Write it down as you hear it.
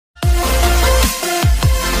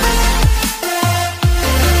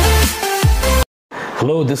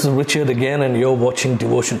Hello, this is Richard again, and you're watching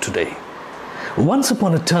Devotion Today. Once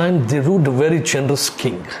upon a time, there ruled a very generous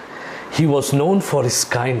king. He was known for his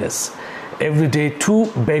kindness. Every day, two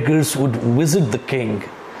beggars would visit the king,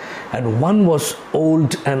 and one was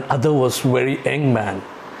old and other was very young man.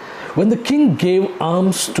 When the king gave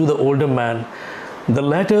alms to the older man, the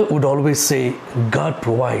latter would always say, "God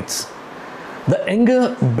provides." The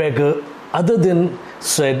younger beggar, other than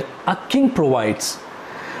said, "A king provides,"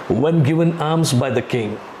 when given alms by the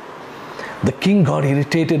king. The king got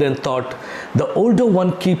irritated and thought, the older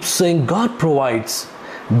one keeps saying, "God provides,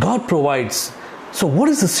 God provides. So what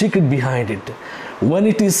is the secret behind it, when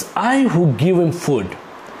it is I who give him food?"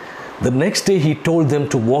 The next day he told them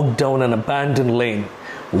to walk down an abandoned lane,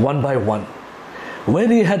 one by one,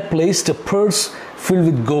 where he had placed a purse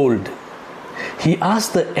filled with gold. He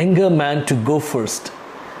asked the younger man to go first.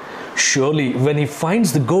 "Surely, when he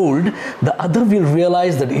finds the gold, the other will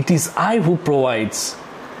realize that it is I who provides,"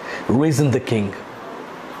 reasoned the king.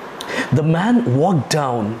 The man walked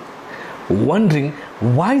down, wondering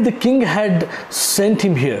why the king had sent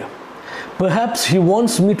him here. "Perhaps he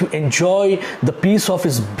wants me to enjoy the peace of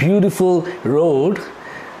his beautiful road,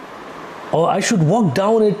 or I should walk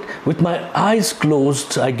down it with my eyes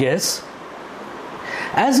closed, I guess."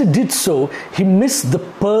 As he did so, he missed the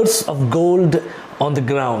purse of gold on the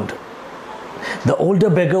ground. The older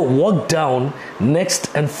beggar walked down next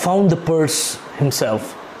and found the purse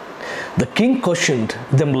himself. The king questioned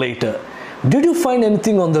them later. "Did you find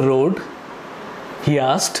anything on the road?" he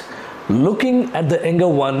asked, looking at the younger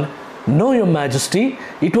one. "No, your majesty,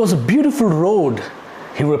 it was a beautiful road,"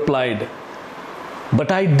 he replied.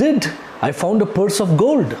 "But I found a purse of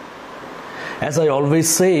gold." "As I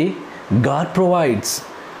always say, God provides,"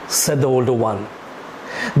 said the older one.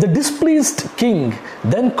 The displeased king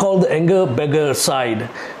then called the younger beggar aside.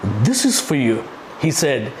 "This is for you," he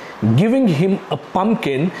said, giving him a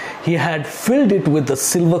pumpkin. He had filled it with the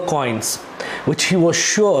silver coins, which he was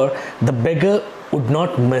sure the beggar would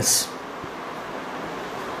not miss.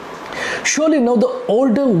 "Surely now the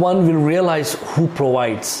older one will realize who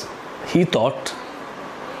provides," he thought.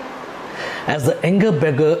 As the younger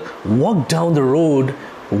beggar walked down the road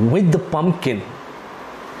with the pumpkin,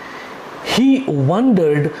 he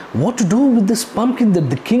wondered what to do with this pumpkin that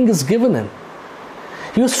the king has given him.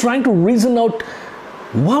 He was trying to reason out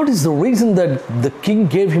what is the reason that the king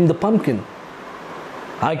gave him the pumpkin.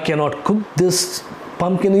 "I cannot cook this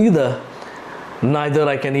pumpkin either, neither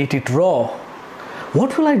I can eat it raw.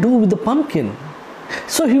 What will I do with the pumpkin?"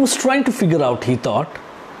 So he was trying to figure out, he thought.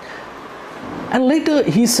 And later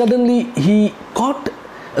he caught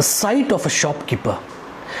a sight of a shopkeeper,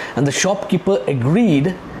 and the shopkeeper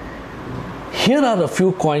agreed. "Here are a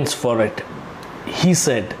few coins for it," he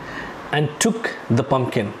said, and took the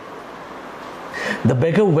pumpkin. The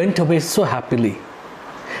beggar went away so happily.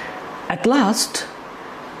 At last,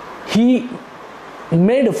 he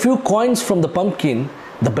made a few coins from the pumpkin,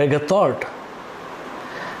 the beggar thought.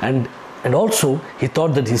 And also, he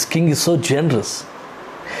thought that his king is so generous.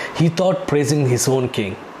 He thought, praising his own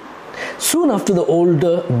king. Soon after, the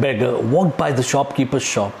older beggar walked by the shopkeeper's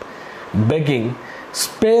shop, begging,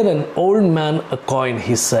 "Spare an old man a coin,"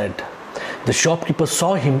 he said. The shopkeeper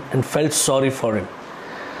saw him and felt sorry for him.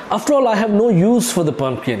 "After all, I have no use for the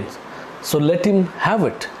pumpkin, so let him have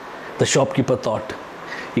it," the shopkeeper thought.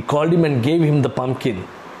 He called him and gave him the pumpkin.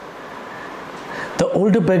 The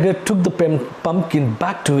older beggar took the pumpkin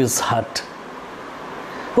back to his hut.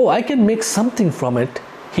 "Oh, I can make something from it,"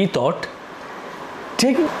 he thought,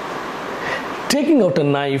 taking out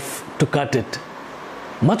a knife to cut it.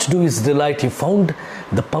 Much to his delight, he found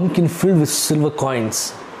the pumpkin filled with silver coins.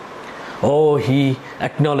 Oh, he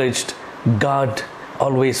acknowledged, God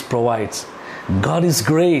always provides. God is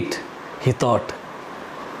great, he thought.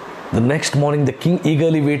 The next morning, the king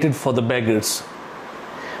eagerly waited for the beggars.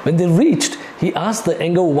 When they reached, he asked the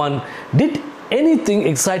younger one, "Did anything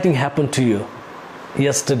exciting happen to you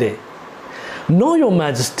yesterday?" "No, your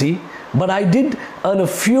majesty, but I did earn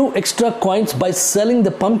a few extra coins by selling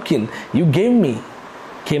the pumpkin you gave me,"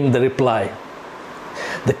 came the reply.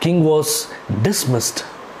 The king was dismissed.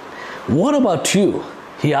 "What about you?"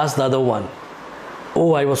 he asked the other one.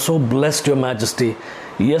 "Oh, I was so blessed, your majesty.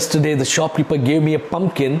 Yesterday the shopkeeper gave me a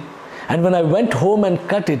pumpkin, and when I went home and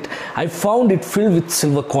cut it, I found it filled with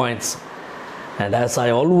silver coins. And as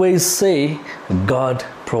I always say, God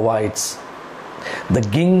provides." The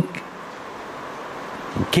king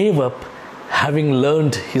gave up, having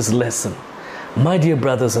learned his lesson. My dear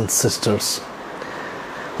brothers and sisters,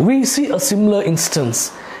 we see a similar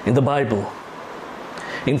instance in the Bible.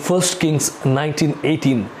 In 1 Kings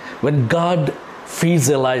 19:18, when God feeds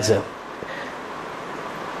Elijah,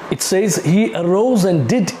 It says, he arose and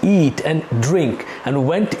did eat and drink and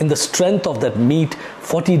went in the strength of that meat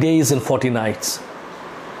 40 days and 40 nights.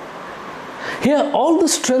 Here, all the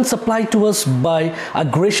strength supplied to us by our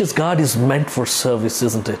gracious God is meant for service,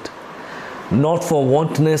 isn't it? Not for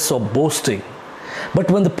wantonness or boasting.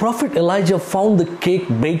 But when the prophet Elijah found the cake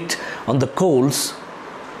baked on the coals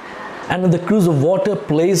and the cruse of water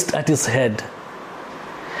placed at his head,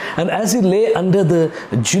 and as he lay under the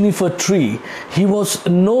juniper tree, he was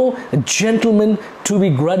no gentleman to be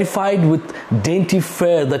gratified with dainty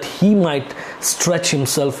fare that he might stretch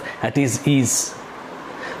himself at his ease.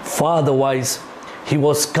 Far otherwise, he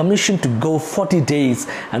was commissioned to go 40 days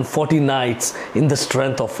and 40 nights in the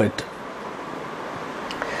strength of it,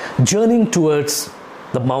 journeying towards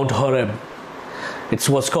the Mount Horeb. It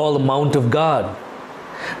was called the Mount of God.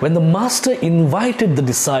 When the Master invited the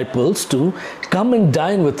disciples to come and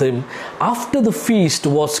dine with him, after the feast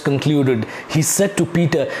was concluded, he said to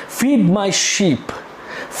Peter, "Feed my sheep."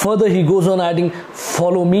 Further, he goes on adding,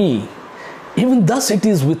 "Follow me." Even thus it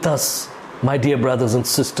is with us, my dear brothers and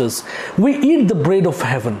sisters. We eat the bread of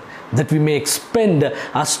heaven that we may expend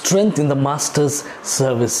our strength in the Master's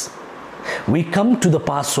service. We come to the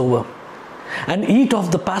Passover and eat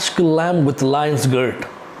of the paschal lamb with lion's gird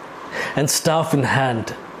and staff in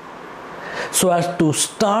hand, so as to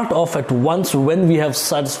start off at once when we have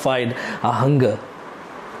satisfied our hunger.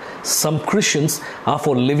 Some Christians are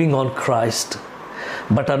for living on Christ,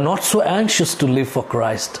 but are not so anxious to live for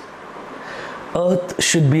Christ. Earth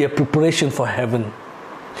should be a preparation for heaven,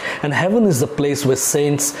 and heaven is the place where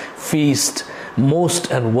saints feast most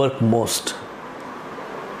and work most.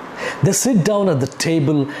 They sit down at the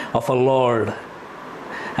table of our Lord,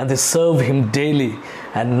 and they serve Him daily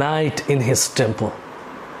and night in His temple.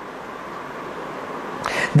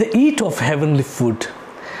 They eat of heavenly food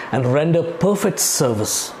and render perfect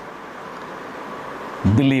service.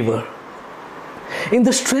 Believer, in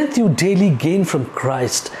the strength you daily gain from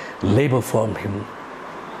Christ, labor for Him.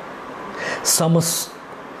 Some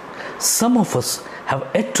of us have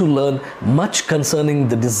yet to learn much concerning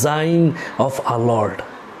the design of our Lord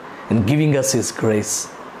in giving us His grace.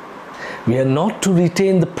 We are not to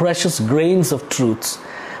retain the precious grains of truths,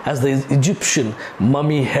 as the Egyptian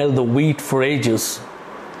mummy held the wheat for ages,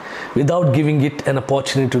 without giving it an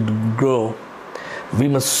opportunity to grow. We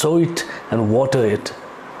must sow it and water it.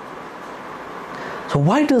 So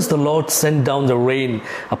why does the Lord send down the rain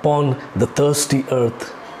upon the thirsty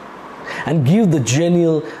earth and give the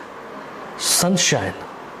genial sunshine?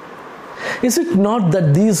 Is it not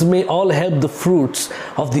that these may all help the fruits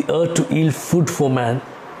of the earth to yield food for man?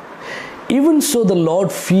 Even so the Lord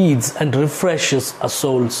feeds and refreshes our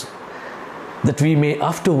souls, that we may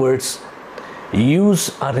afterwards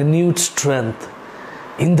use our renewed strength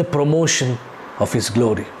in the promotion of His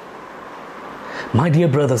glory. My dear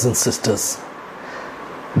brothers and sisters,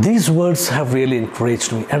 these words have really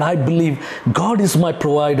encouraged me, and I believe God is my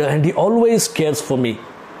provider and He always cares for me.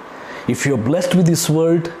 If you're blessed with His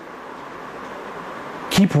word,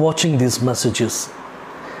 keep watching these messages.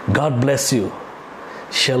 God bless you.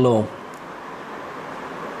 Shalom.